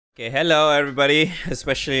Okay, hello everybody,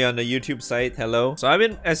 especially on the YouTube side, hello. So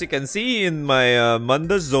as you can see in my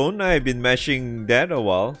Mundus zone, I've been mashing that a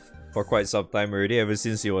while, for quite some time already, ever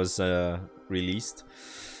since it was released.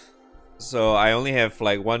 So I only have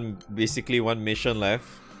like basically one mission left,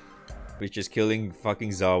 which is killing fucking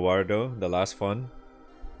Zawardo, the last one.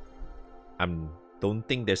 Don't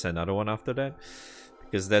think there's another one after that,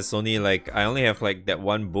 because that's only like, I only have like that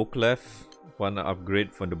one book left. One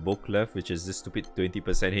upgrade from the book left, which is this stupid 20%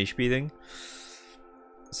 HP thing.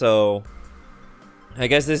 So I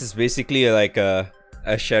guess this is basically like a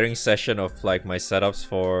sharing session of like my setups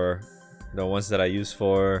for the ones that I use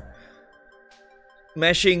for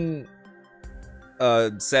mashing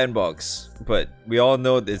Sandbox. But we all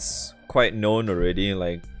know it's quite known already,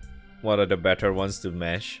 like what are the better ones to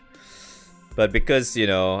mash. But because, you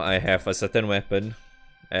know, I have a certain weapon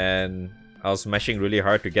and I was mashing really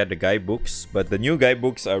hard to get the guidebooks, but the new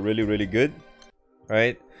guidebooks are really good,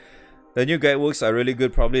 right? The new guidebooks are really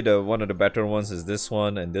good. Probably one of the better ones is this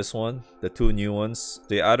one and this one, the two new ones.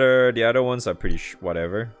 The other ones are pretty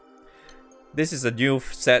whatever. This is a new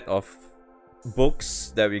set of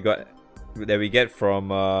books that we get from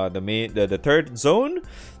the third zone.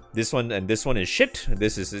 This one and this one is shit.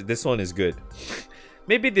 This one is good.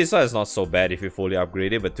 Maybe this one is not so bad if you fully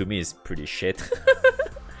upgrade it, but to me it's pretty shit.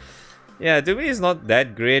 Yeah, to me it's not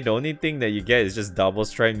that great. The only thing that you get is just double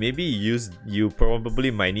strike. Maybe you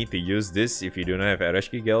probably might need to use this if you do not have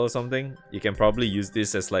Ereshkigal or something. You can probably use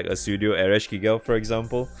this as like a pseudo Ereshkigal, for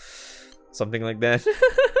example. Something like that.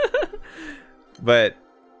 But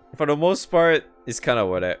for the most part, it's kind of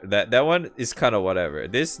whatever. That one is kind of whatever.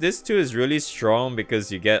 This too is really strong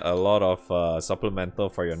because you get a lot of supplemental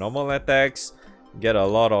for your normal attacks. You get a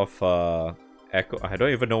lot of echo. I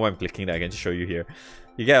don't even know why I'm clicking that. I can just show you here.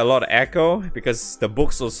 You get a lot of echo because the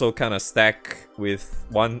books also kind of stack with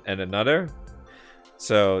one and another.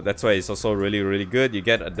 So that's why it's also really good. You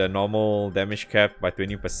get the normal damage cap by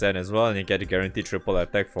 20% as well, and you get a guaranteed triple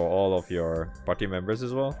attack for all of your party members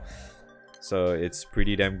as well. So it's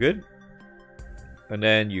pretty damn good. And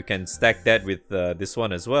then you can stack that with this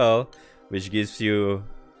one as well, which gives you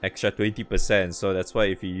extra 20%. So that's why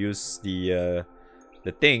if you use the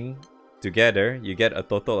thing together, you get a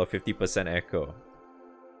total of 50% echo.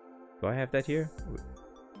 Do I have that here?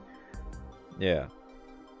 Yeah.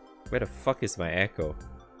 Where the fuck is my echo?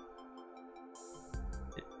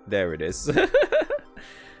 There it is.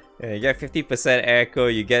 Yeah, you get 50% echo,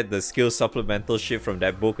 you get the skill supplemental shit from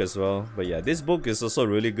that book as well. But yeah, this book is also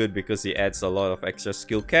really good because it adds a lot of extra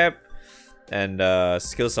skill cap and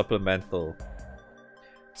skill supplemental.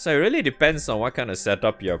 So it really depends on what kind of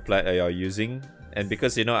setup you're using. And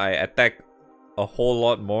because, you know, I attack a whole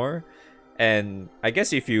lot more. And I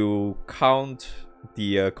guess if you count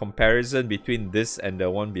the comparison between this and the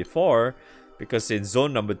one before, because in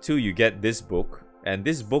zone number 2 you get this book, and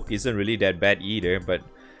this book isn't really that bad either, but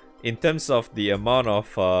in terms of the amount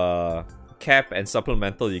of cap and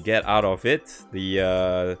supplemental you get out of it,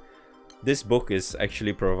 this book is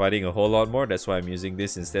actually providing a whole lot more. That's why I'm using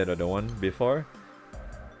this instead of the one before.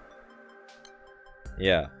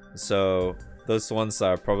 Yeah, so those ones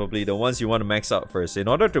are probably the ones you want to max out first. In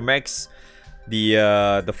order to max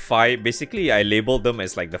the fire, basically I labeled them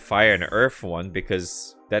as like the fire and earth one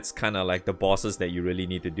because that's kind of like the bosses that you really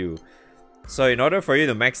need to do. So in order for you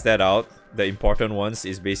to max that out, the important ones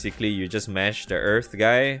is basically you just mash the earth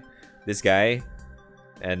guy, this guy,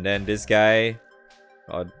 and then this guy,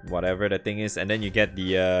 or whatever the thing is, and then you get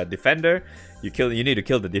the defender. You need to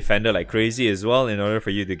kill the defender like crazy as well in order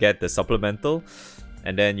for you to get the supplemental.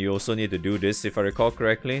 And then you also need to do this, if I recall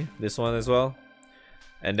correctly, this one as well.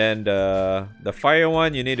 And then the fire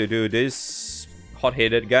one, you need to do this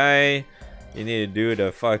hot-headed guy. You need to do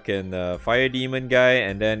the fucking fire demon guy.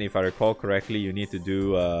 And then if I recall correctly, you need to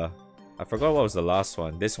do I forgot what was the last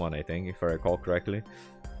one. This one, I think, if I recall correctly,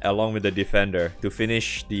 along with the defender to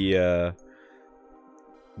finish the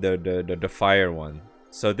fire one.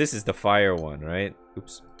 So this is the fire one, right?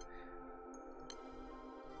 Oops.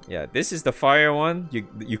 Yeah, this is the fire one.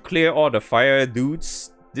 You clear all the fire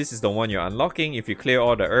dudes. This is the one you're unlocking. If you clear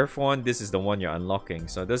all the earth one, this is the one you're unlocking.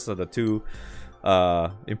 So these are the two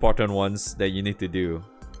important ones that you need to do.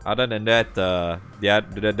 Other than that,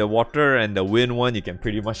 the water and the wind one you can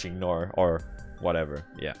pretty much ignore or whatever.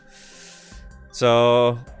 Yeah.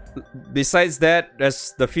 So besides that,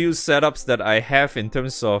 there's the few setups that I have in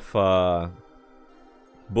terms of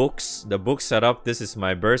books. The book setup. This is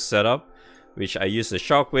my burst setup, which I use the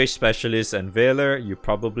Shockwave Specialist and Veiler. You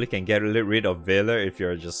probably can get rid of Veiler if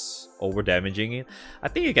you're just over damaging it. I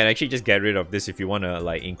think you can actually just get rid of this if you want to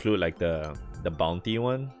like include like the bounty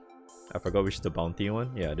one. I forgot which is the bounty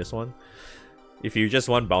one. Yeah, this one. if you just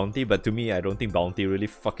want bounty, but to me, I don't think bounty really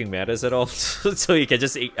fucking matters at all. So you can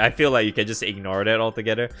just, I feel like you can just ignore that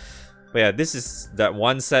altogether. But yeah, this is that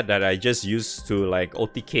one set that I just used to like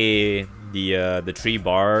OTK the 3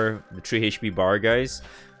 HP bar guys.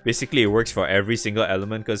 Basically, it works for every single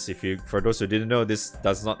element, because for those who didn't know, this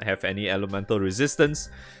does not have any elemental resistance.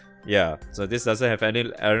 Yeah, so this doesn't have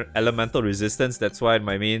any elemental resistance. That's why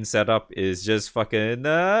my main setup is just fucking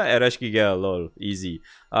Erash Giga, lol, easy.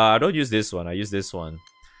 I don't use this one, I use this one.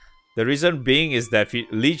 The reason being is that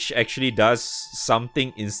Leech actually does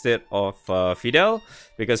something instead of Fidel,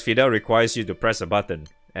 because Fidel requires you to press a button,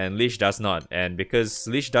 and Leech does not. And because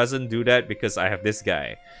Leech doesn't do that, because I have this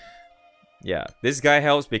guy. Yeah, this guy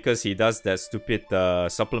helps because he does that stupid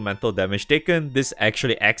supplemental damage taken. This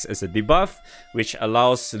actually acts as a debuff, which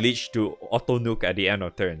allows Leech to auto-nuke at the end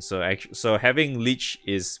of turn. So having Leech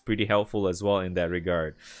is pretty helpful as well in that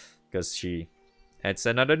regard, because she adds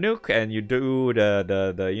another nuke, and you do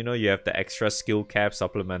the you know, you have the extra skill cap,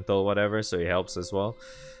 supplemental, whatever, so it helps as well.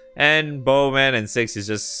 And Bowman and 6 is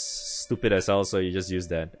just stupid as hell, so you just use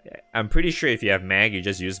that. I'm pretty sure if you have mag, you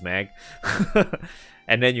just use mag.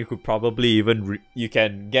 And then you could probably even you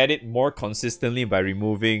can get it more consistently by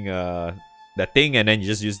removing that thing, and then you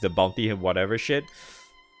just use the bounty whatever shit.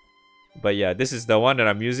 But yeah, this is the one that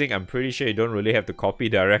I'm using. I'm pretty sure you don't really have to copy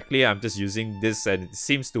directly. I'm just using this, and it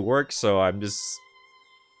seems to work, so I'm just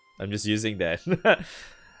using that.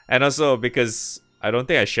 And also because I don't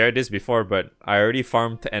think I shared this before, but I already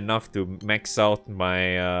farmed enough to max out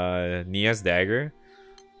my Nia's dagger.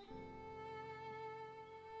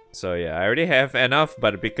 So yeah, I already have enough,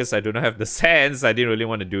 but because I do not have the sands, I didn't really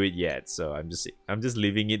want to do it yet. So I'm just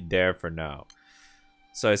leaving it there for now.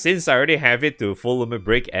 So since I already have it to full limit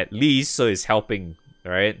break at least, so it's helping,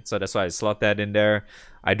 right? So that's why I slot that in there.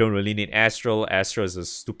 I don't really need Astral. Astral is a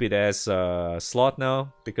stupid ass slot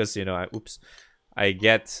now, because you know, I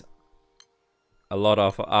get a lot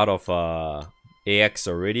of out of AX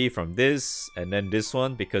already from this, and then this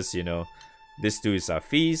one, because you know, this too is a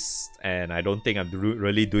feast, and I don't think I'm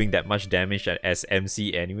really doing that much damage as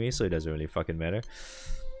MC anyway, so it doesn't really fucking matter.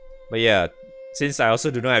 But yeah, since I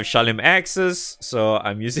also do not have Shalim axes, so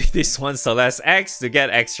I'm using this one Celeste X to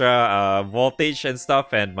get extra voltage and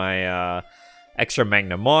stuff, and my extra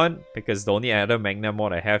Magna mod, because the only other Magna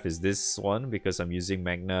mod I have is this one, because I'm using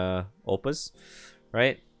Magna Opus,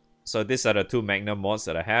 right? So these are the 2 Magna mods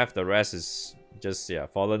that I have. The rest is just, yeah,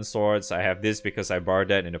 Fallen Swords. I have this because I borrowed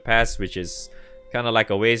that in the past, which is kind of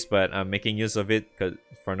like a waste, but I'm making use of it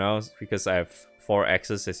for now, because I have 4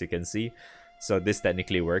 axes, as you can see. So this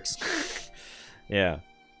technically works. Yeah.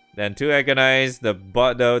 Then 2 Agonize.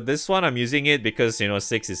 This one I'm using it because, you know,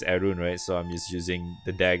 6 is Arun, right? So I'm just using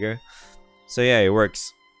the dagger. So yeah, it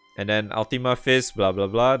works. And then Ultima Fist, blah blah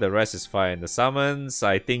blah. The rest is fine. The summons,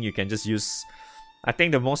 I think you can just use... I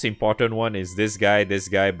think the most important one is this guy,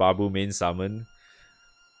 Babu main summon.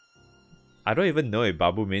 I don't even know if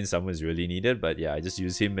Babu main summon is really needed, but yeah, I just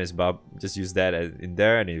use him as just use that in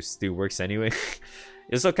there, and it still works anyway.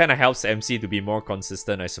 It also kind of helps MC to be more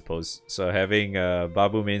consistent, I suppose. So having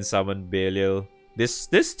Babu main summon, Belial,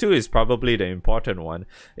 this too is probably the important one.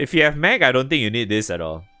 If you have Mag, I don't think you need this at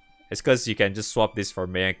all. It's because you can just swap this for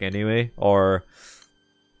Mag anyway, or...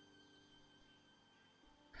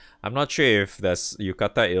 I'm not sure if the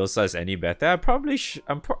Yukata Ilsa is any better.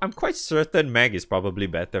 I'm quite certain Mag is probably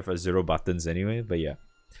better for 0 buttons anyway, but yeah.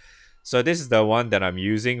 So this is the one that I'm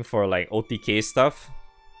using for like OTK stuff,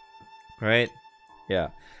 right? Yeah.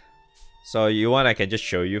 So I can just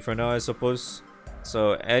show you for now, I suppose.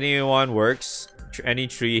 So any one works. Any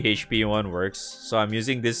 3 HP one works. So I'm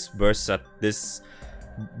using this burst set, this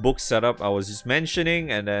book setup I was just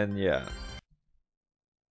mentioning, and then yeah.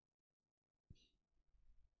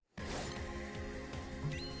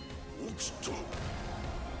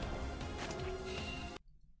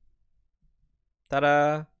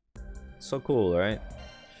 Ta-da! So cool, right?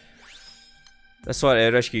 That's what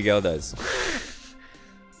Erash Gigel does.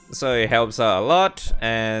 So it helps out a lot,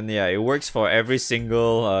 and yeah, it works for every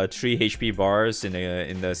single 3 HP bars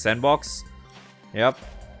in the sandbox. Yep.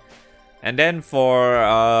 And then for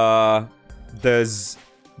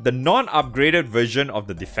the non-upgraded version of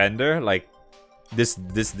the Defender, like this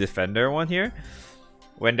Defender one here,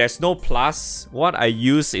 when there's no plus, what I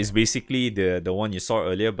use is basically the one you saw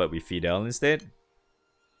earlier, but with Fidel instead.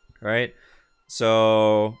 Right?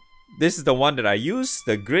 So this is the one that I use.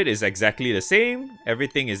 The grid is exactly the same.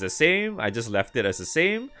 Everything is the same. I just left it as the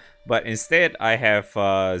same. But instead, I have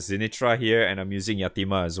Zenitra here, and I'm using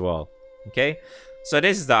Yatima as well. Okay? So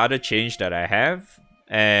this is the other change that I have.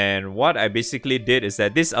 And what I basically did is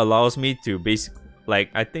that this allows me to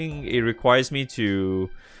I think it requires me to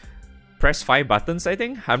press 5 buttons, I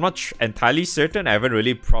think. I'm not entirely certain. I haven't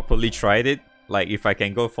really properly tried it. Like, if I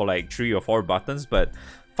can go for like 3 or 4 buttons, but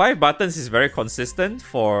 5 buttons is very consistent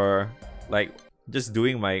for like just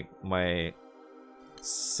doing my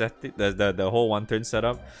set the whole 1 turn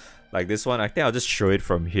setup. Like this one, I think I'll just show it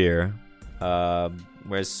from here.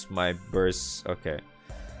 Where's my burst? Okay.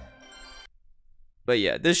 But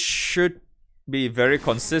yeah, this should be very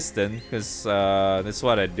consistent because that's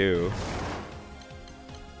what I do.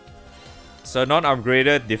 So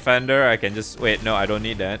non-upgraded defender, I can just wait. No, I don't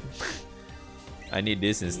need that. I need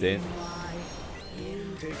this instead.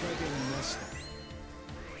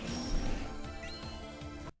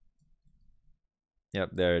 Yep,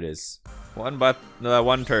 there it is.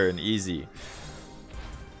 One turn, easy.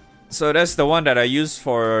 So that's the one that I use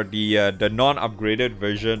for the non-upgraded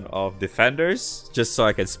version of defenders, just so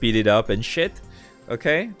I can speed it up and shit.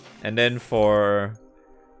 Okay, and then for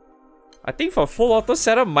I think for full auto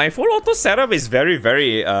setup, my full auto setup is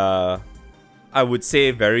very I would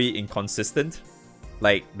say very inconsistent.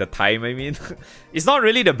 Like the time, I mean. It's not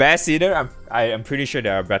really the best either. I'm pretty sure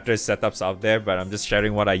there are better setups out there, but I'm just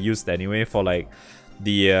sharing what I used anyway for like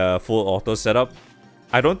the full auto setup.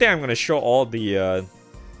 I don't think I'm gonna show all the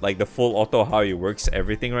like the full auto, how it works,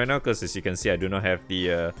 everything right now, because as you can see, I do not have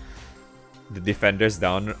the defenders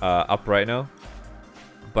down up right now.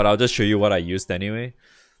 But I'll just show you what I used anyway.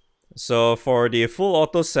 So for the full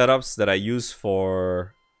auto setups that I use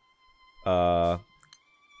for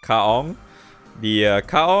Kaong, the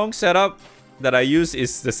Kaong setup that I use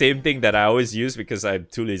is the same thing that I always use because I'm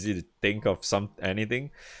too lazy to think of anything.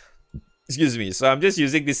 Excuse me. So I'm just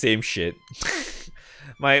using the same shit.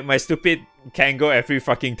 my stupid can go every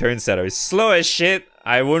fucking turn setup is slow as shit.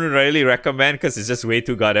 I wouldn't really recommend because it's just way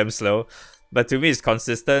too goddamn slow. But to me, it's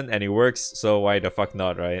consistent and it works, so why the fuck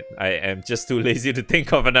not, right? I am just too lazy to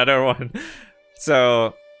think of another one.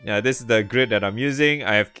 So yeah, this is the grid that I'm using.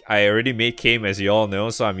 I already made Kame, as you all know,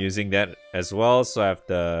 so I'm using that as well. So I have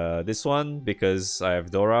this one because I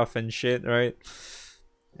have Doraf and shit, right?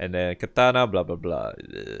 And then Katana, blah blah blah.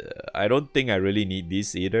 I don't think I really need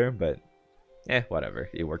these either, but whatever,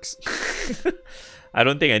 it works. I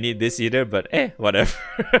don't think I need this either, but whatever.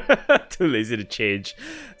 Too lazy to change.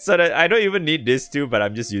 So that I don't even need this too, but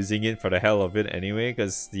I'm just using it for the hell of it anyway,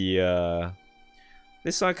 because the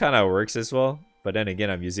this one kind of works as well. But then again,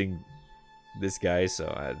 I'm using this guy, so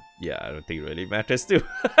I don't think it really matters too.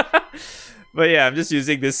 But yeah, I'm just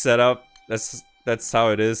using this setup. That's how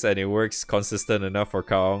it is, and it works consistent enough for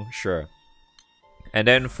Kaong, sure. And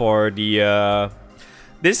then for the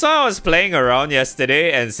this one I was playing around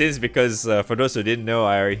yesterday, and because for those who didn't know,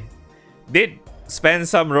 I did spend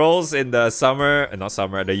some rolls in the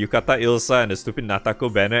the Yukata Ilsa and the stupid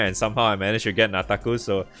Nataku banner, and somehow I managed to get Nataku,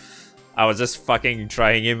 so I was just fucking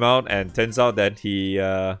trying him out, and turns out that he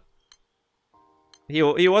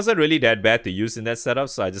wasn't really that bad to use in that setup,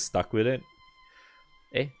 so I just stuck with it.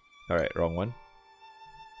 Alright, wrong one.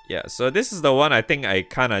 Yeah, so this is the one I think I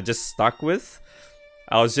kinda just stuck with.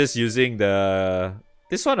 I was just using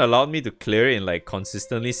this one allowed me to clear in like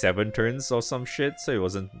consistently 7 turns or some shit, so it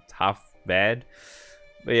wasn't half bad.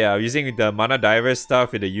 But yeah, I'm using the Mana Diver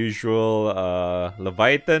stuff with the usual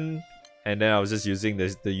Leviathan, and then I was just using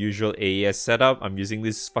the usual AES setup. I'm using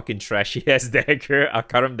this fucking trashy ass dagger,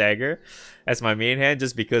 Arcarum dagger, as my main hand,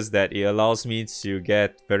 just because that it allows me to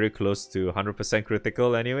get very close to 100%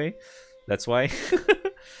 critical anyway. That's why.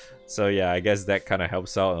 So yeah, I guess that kind of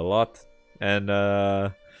helps out a lot. And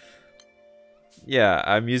yeah,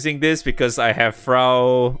 I'm using this because I have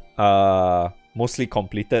Frau mostly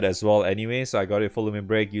completed as well anyway, so I got it full limit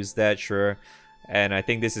break, use that, sure. And I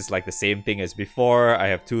think this is like the same thing as before. I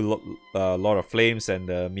have 2 Lord of Flames and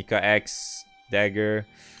the Mika X dagger.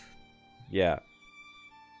 Yeah.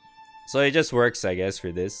 So it just works, I guess,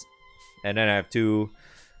 for this. And then I have two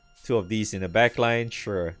of these in the backline,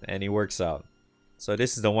 sure, and it works out. So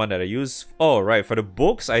this is the one that I use. Oh, right, for the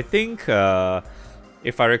books, I think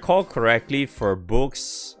if I recall correctly, for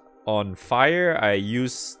books on fire, I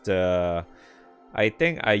used I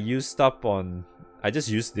think I used up on, I just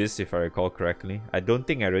used this if I recall correctly. I don't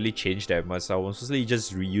think I really changed that much. I was mostly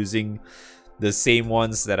just reusing the same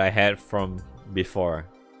ones that I had from before,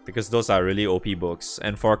 because those are really OP books.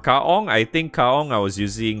 And for Kaong, I think Kaong I was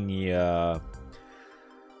using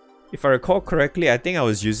if I recall correctly, I think I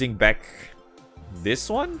was using back this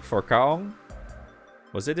one for Kaong.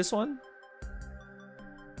 Was it this one?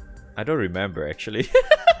 I don't remember actually.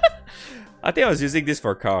 I think I was using this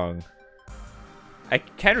for Kaong. I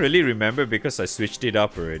can't really remember because I switched it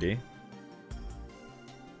up already.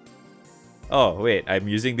 Oh wait, I'm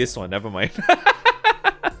using this one, never mind.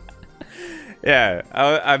 Yeah,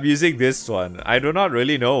 I'm using this one. I do not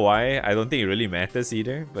really know why. I don't think it really matters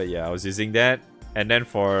either. But yeah, I was using that. And then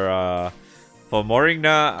for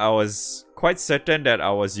Moringna, I was quite certain that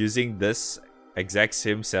I was using this exact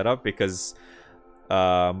same setup because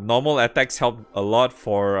normal attacks help a lot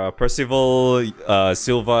for Percival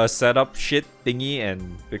Silva setup shit thingy,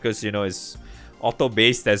 and because you know it's auto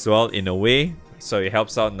based as well in a way, so it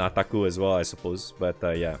helps out Nataku as well, I suppose. But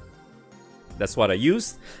yeah, that's what I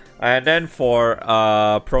used. And then for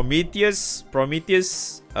Prometheus,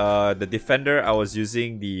 the defender, I was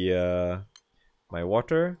using the my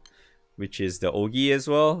water, which is the Ogi as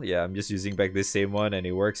well. Yeah, I'm just using back this same one and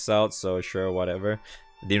it works out, so sure, whatever.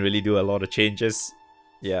 Didn't really do a lot of changes.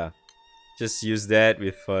 Yeah, just use that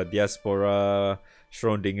with Diaspora,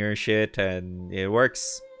 Schrodinger shit, and it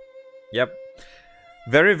works. Yep.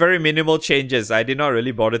 Very, very minimal changes. I did not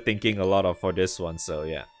really bother thinking a lot of for this one, so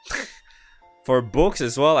yeah. For books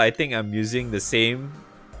as well, I think I'm using the same.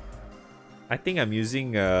 I think I'm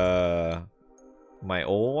using my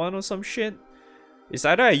old one or some shit. It's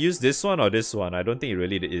either I use this one or this one. I don't think it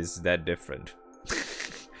really is that different.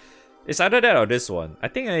 It's either that or this one. I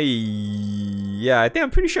think I'm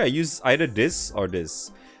pretty sure I use either this or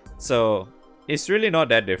this. So it's really not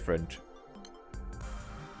that different.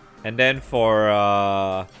 And then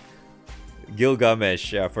for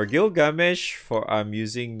Gilgamesh, yeah, for Gilgamesh, I'm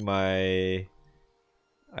using my,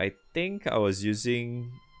 I think I was using,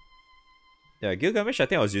 yeah, Gilgamesh, I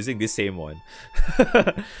think I was using this same one.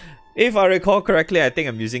 If I recall correctly, I think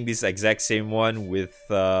I'm using this exact same one with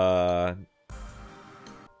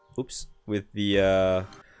with the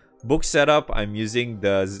book setup. I'm using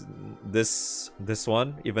this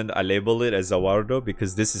one, even though I label it as Zawardo,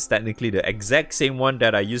 because this is technically the exact same one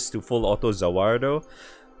that I used to full auto Zawardo.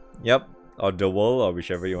 Yep, or the wall, or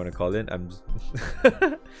whichever you want to call it.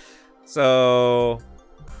 So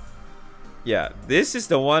yeah, this is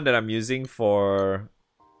the one that I'm using for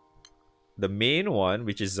the main one,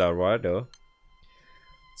 which is Zawardo.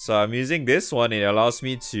 So I'm using this one. It allows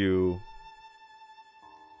me to,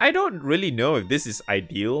 I don't really know if this is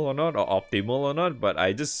ideal or not, or optimal or not, but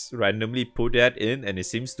I just randomly put that in and it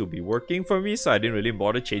seems to be working for me, so I didn't really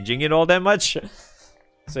bother changing it all that much.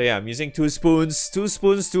 So yeah, I'm using 2 spoons,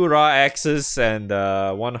 2 raw axes, and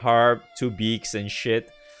 1 harp, 2 beaks and shit.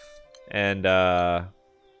 And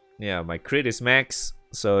yeah, my crit is max,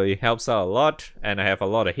 so it helps out a lot, and I have a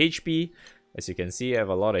lot of HP. As you can see, I have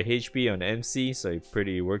a lot of HP on MC, so it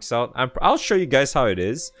pretty works out. I'll show you guys how it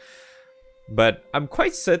is. But I'm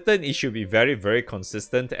quite certain it should be very, very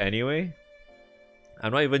consistent anyway.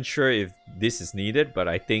 I'm not even sure if this is needed, but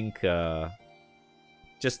I think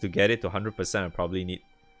just to get it to 100%, I probably need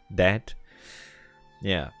that.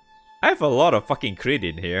 Yeah. I have a lot of fucking crit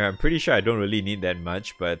in here. I'm pretty sure I don't really need that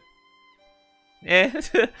much, but I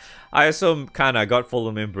also kind of got Full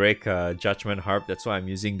Lumen Break, Judgment Harp. That's why I'm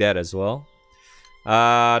using that as well.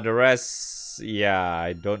 The rest, yeah,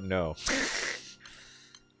 I don't know.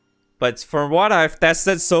 But from what I've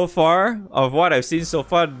tested so far, of what I've seen so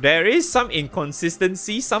far, there is some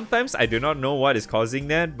inconsistency sometimes. I do not know what is causing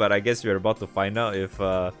that, but I guess we're about to find out if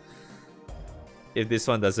this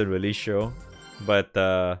one doesn't really show. But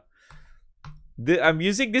I'm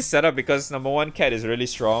using this setup because number one, Cat is really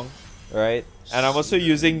strong, right? And I'm also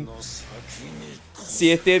using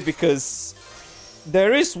Siete because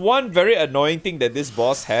there is one very annoying thing that this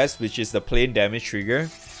boss has, which is the plain damage trigger.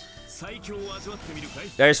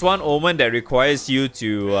 There's one omen that requires you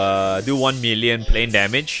to do 1 million plain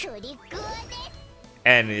damage,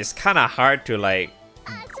 and it's kind of hard to like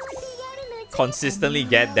consistently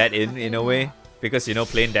get that in a way, because you know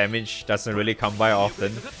plain damage doesn't really come by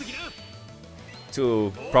often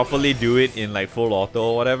to properly do it in like full auto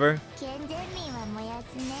or whatever.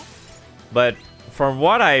 But from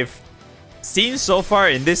what I've seen so far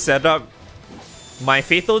in this setup, my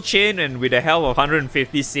Fatal Chain, and with the help of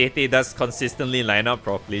 150 Siete, does consistently line up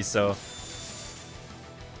properly, so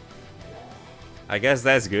I guess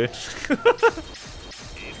that's good.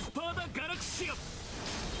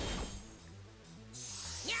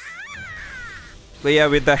 But yeah,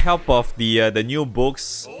 with the help of the new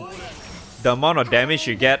books, the amount of damage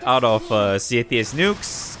you get out of Siete's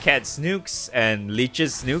nukes, Cat's nukes, and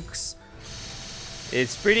Leech's nukes,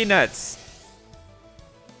 it's pretty nuts.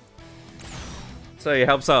 So it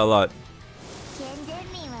helps out a lot.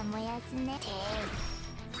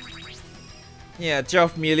 Yeah,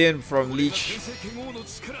 12 million from Leech.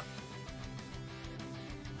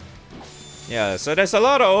 Yeah, so there's a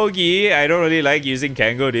lot of Ogi. I don't really like using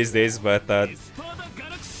Kango these days, but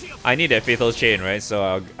I need a Fatal Chain, right?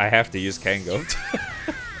 So I have to use Kango.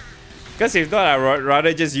 Because if not, I'd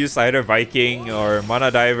rather just use either Viking or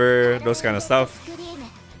Mana Diver, those kind of stuff.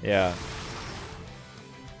 Yeah.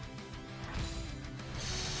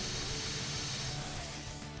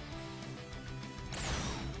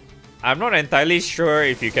 I'm not entirely sure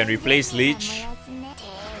if you can replace Leech.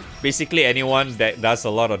 Basically anyone that does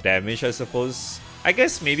a lot of damage, I suppose. I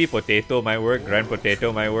guess maybe Potato might work, Grand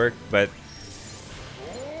Potato might work, but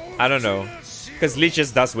I don't know. Because Leech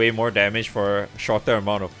just does way more damage for a shorter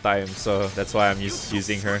amount of time, so that's why I'm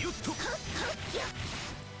using her.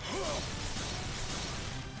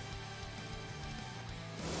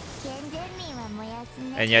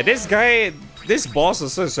 And yeah, this boss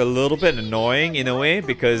also is a little bit annoying in a way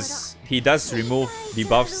because he does remove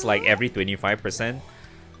debuffs like every 25%,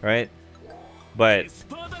 right? But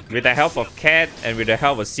with the help of Cat and with the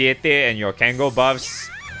help of Siete and your Kango buffs,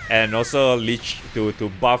 and also Leech to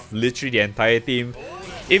buff literally the entire team.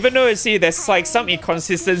 Even though you see there's like some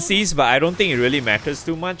inconsistencies, but I don't think it really matters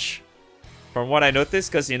too much. From what I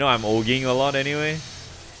noticed, because you know I'm oging a lot anyway.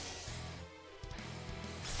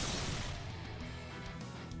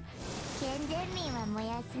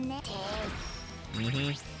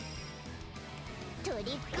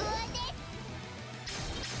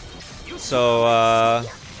 So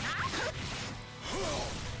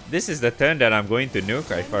this is the turn that I'm going to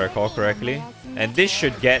nuke, if I recall correctly. And this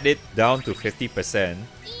should get it down to 50%.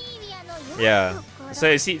 Yeah.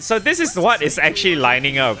 So you see, so this is what is actually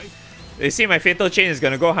lining up. You see my Fatal Chain is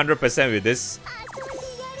gonna go 100% with this.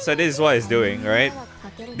 So this is what it's doing, right?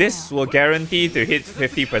 This will guarantee to hit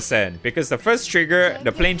 50% because the first trigger,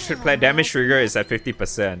 the plain damage trigger is at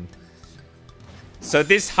 50%. So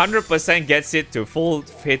this 100% gets it to full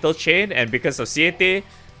Fatal Chain, and because of Siete,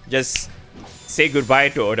 just say goodbye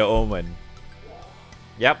to the Omen.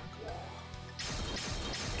 Yep.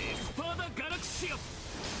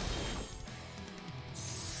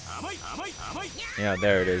 Yeah,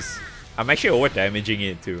 there it is. I'm actually over damaging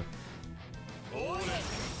it too.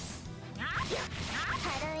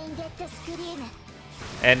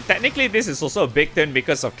 And technically this is also a big turn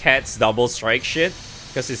because of Cat's double strike shit,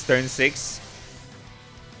 because it's turn 6.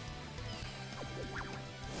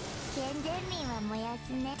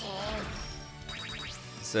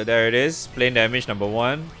 So there it is, plain damage number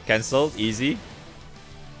 1, cancelled, easy.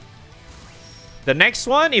 The next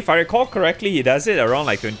one, if I recall correctly, he does it around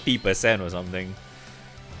like 20% or something.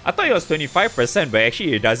 I thought it was 25%, but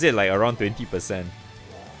actually he does it like around 20%.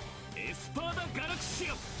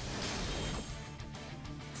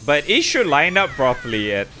 But it should line up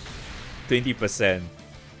properly at 20%.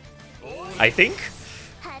 I think.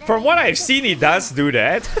 From what I've seen, it does do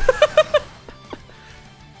that.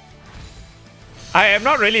 I am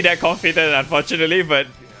not really that confident, unfortunately, but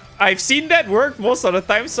I've seen that work most of the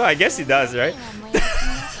time, so I guess it does, right?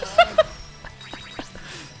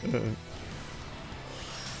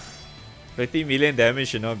 50 million damage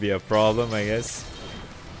should not be a problem, I guess.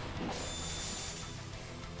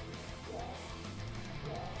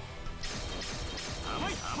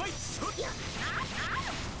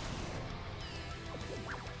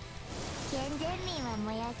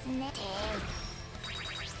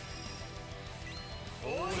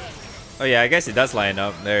 Oh yeah, I guess it does line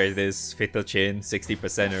up. There it is, Fatal Chain,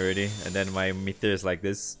 60% already. And then my meter is like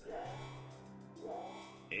this.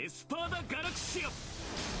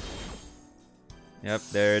 Yep,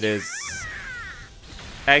 there it is.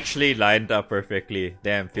 Actually lined up perfectly.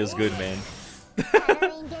 Damn, feels good, man.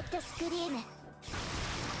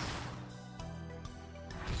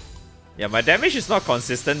 Yeah, my damage is not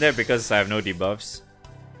consistent there because I have no debuffs.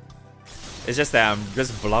 It's just that I'm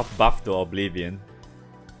just buffed to Oblivion.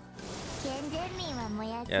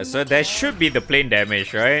 Yeah, so that should be the plain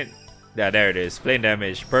damage, right? Yeah, there it is. Plain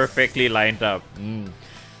damage. Perfectly lined up.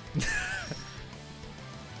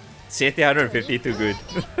 CT 150 too good.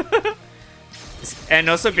 And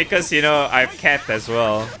also because, you know, I've Cat as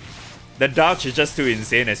well. The dodge is just too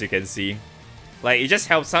insane, as you can see. Like, it just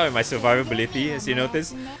helps out with my survivability, as you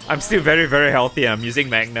notice. I'm still very, very healthy. I'm using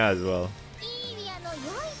Magna as well.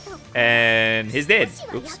 And he's dead.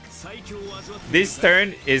 Oops. This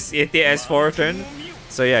turn is ATS4 turn.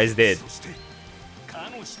 So yeah, he's dead.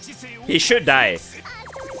 He should die.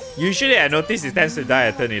 Usually I notice he tends to die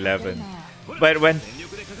at turn 11. But when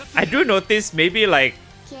I do notice maybe like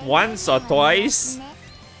once or twice,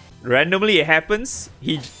 randomly it happens,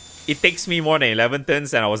 it takes me more than 11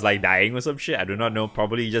 turns and I was like dying or some shit. I do not know,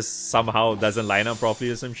 probably just somehow doesn't line up properly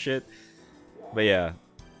or some shit. But yeah.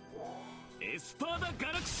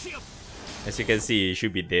 As you can see, he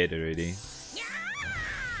should be dead already.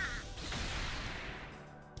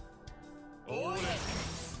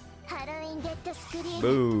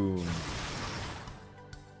 Boom.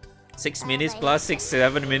 6 minutes plus,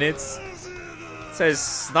 6-7 minutes. So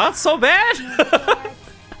it's not so bad.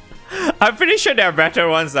 I'm pretty sure there are better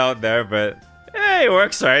ones out there, but yeah, it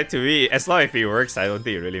works right to me. As long as it works, I don't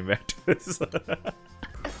think it really matters.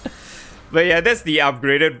 But yeah, that's the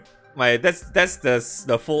upgraded. That's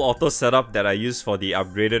the full auto setup that I use for the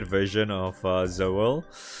upgraded version of Zowel.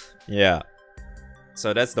 Yeah,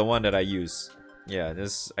 so that's the one that I use. Yeah,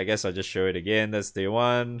 I guess I'll just show it again. That's the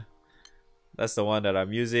one. That's the one that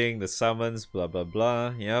I'm using. The summons, blah blah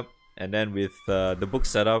blah. Yep. And then with the book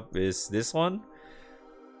setup is this one.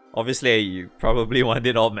 Obviously, you probably want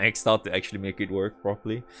it all maxed out to actually make it work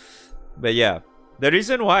properly. But yeah, the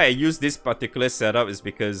reason why I use this particular setup is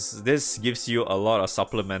because this gives you a lot of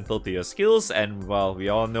supplemental to your skills. And well, we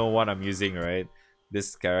all know what I'm using, right?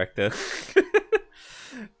 This character.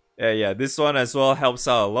 Yeah, this one as well helps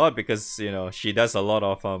out a lot because, you know, she does a lot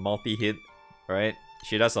of multi-hit, right?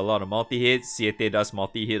 She does a lot of multi-hit. Siete does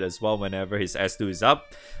multi-hit as well whenever his S2 is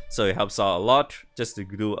up. So it helps out a lot just to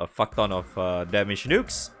do a fuck ton of damage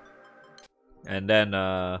nukes. And then,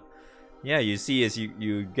 yeah, you see as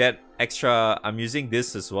you get extra. I'm using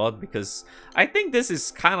this as well because I think this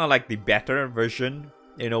is kind of like the better version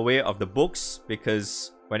in a way of the books,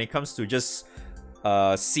 because when it comes to just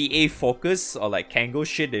CA focus or like Kango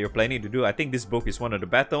shit that you're planning to do, I think this book is one of the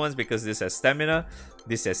better ones because this has stamina,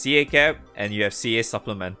 this has CA cap, and you have CA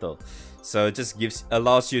supplemental. So it just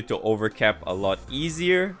allows you to overcap a lot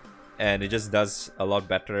easier, and it just does a lot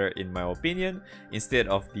better in my opinion, instead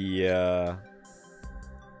of the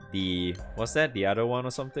what's that, the other one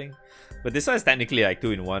or something. But this one is technically like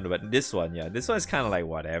 2-in-1, but this one, yeah, this one is kind of like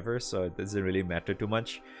whatever, so it doesn't really matter too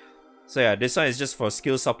much. So yeah, this one is just for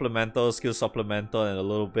skill supplemental, and a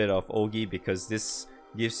little bit of Ogi, because this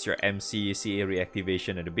gives your MC CA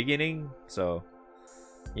reactivation at the beginning. So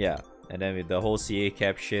yeah, and then with the whole CA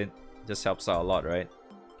cap shit, just helps out a lot, right?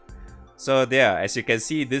 So yeah, as you can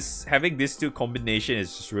see, having these two combination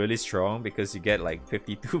is just really strong because you get like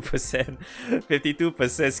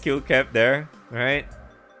 52% skill cap there, right?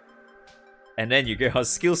 And then you get a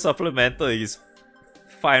skill supplemental is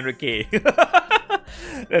 500k.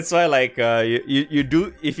 That's why, like, you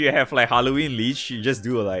do, if you have like Halloween Leech, you just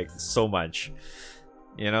do like so much,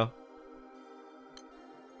 you know.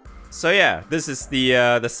 So yeah, this is the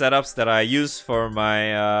setups that I use for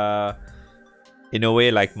my in a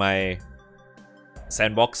way like my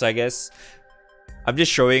sandbox, I guess. I'm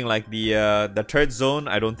just showing like the third zone.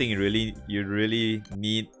 I don't think you really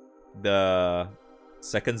need the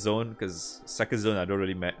second zone, because second zone I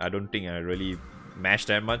don't think I really mash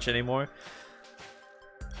that much anymore.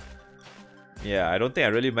 Yeah, I don't think I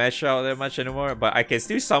really mash out that much anymore, but I can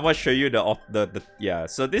still somewhat show you the yeah.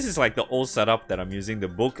 So this is like the old setup that I'm using. The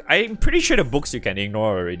book, I'm pretty sure the books you can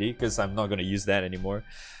ignore already because I'm not gonna use that anymore.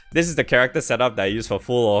 This is the character setup that I use for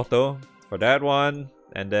full auto for that one,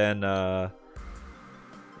 and then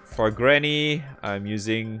for Granny I'm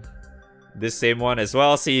using this same one as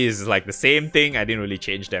well. See, it's like the same thing. I didn't really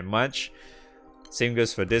change that much. Same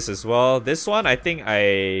goes for this as well. This one I think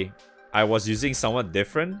I was using somewhat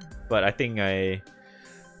different, but I think I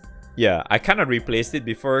kind of replaced it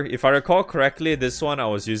before. If I recall correctly, this one I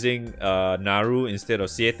was using Naru instead of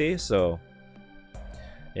Siete. So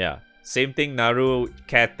yeah, same thing, Naru,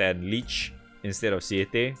 Cat, and Leech instead of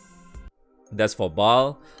Siete. That's for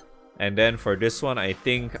Baal. And then for this one, I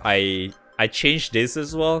think I changed this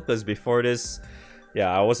as well, because before this,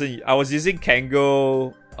 yeah, I was using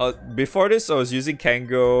Kango. Before this, I was using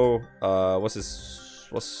Kango.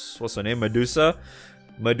 What's her name? Medusa,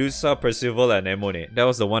 Percival, and Emone. That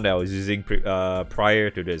was the one that I was using prior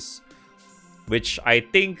to this. Which I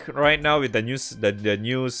think right now with the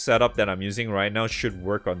new setup that I'm using right now should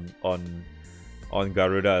work on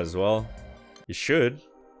Garuda as well. It should,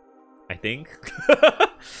 I think.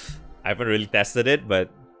 I haven't really tested it, but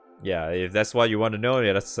yeah, if that's what you want to know,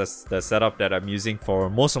 yeah, that's the setup that I'm using for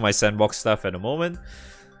most of my sandbox stuff at the moment.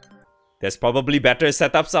 There's probably better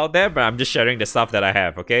setups out there, but I'm just sharing the stuff that I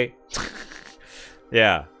have, okay?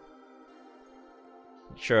 Yeah.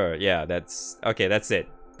 Sure, yeah, that's it.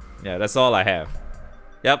 Yeah, that's all I have.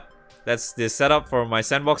 Yep, that's the setup for my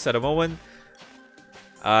sandbox at the moment.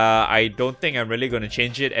 I don't think I'm really going to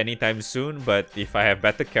change it anytime soon, but if I have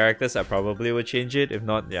better characters, I probably will change it. If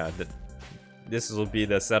not, yeah, this will be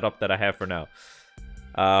the setup that I have for now.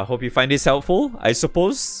 Hope you find this helpful, I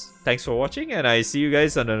suppose. Thanks for watching, and I see you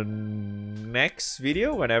guys on the next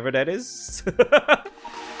video, whenever that is.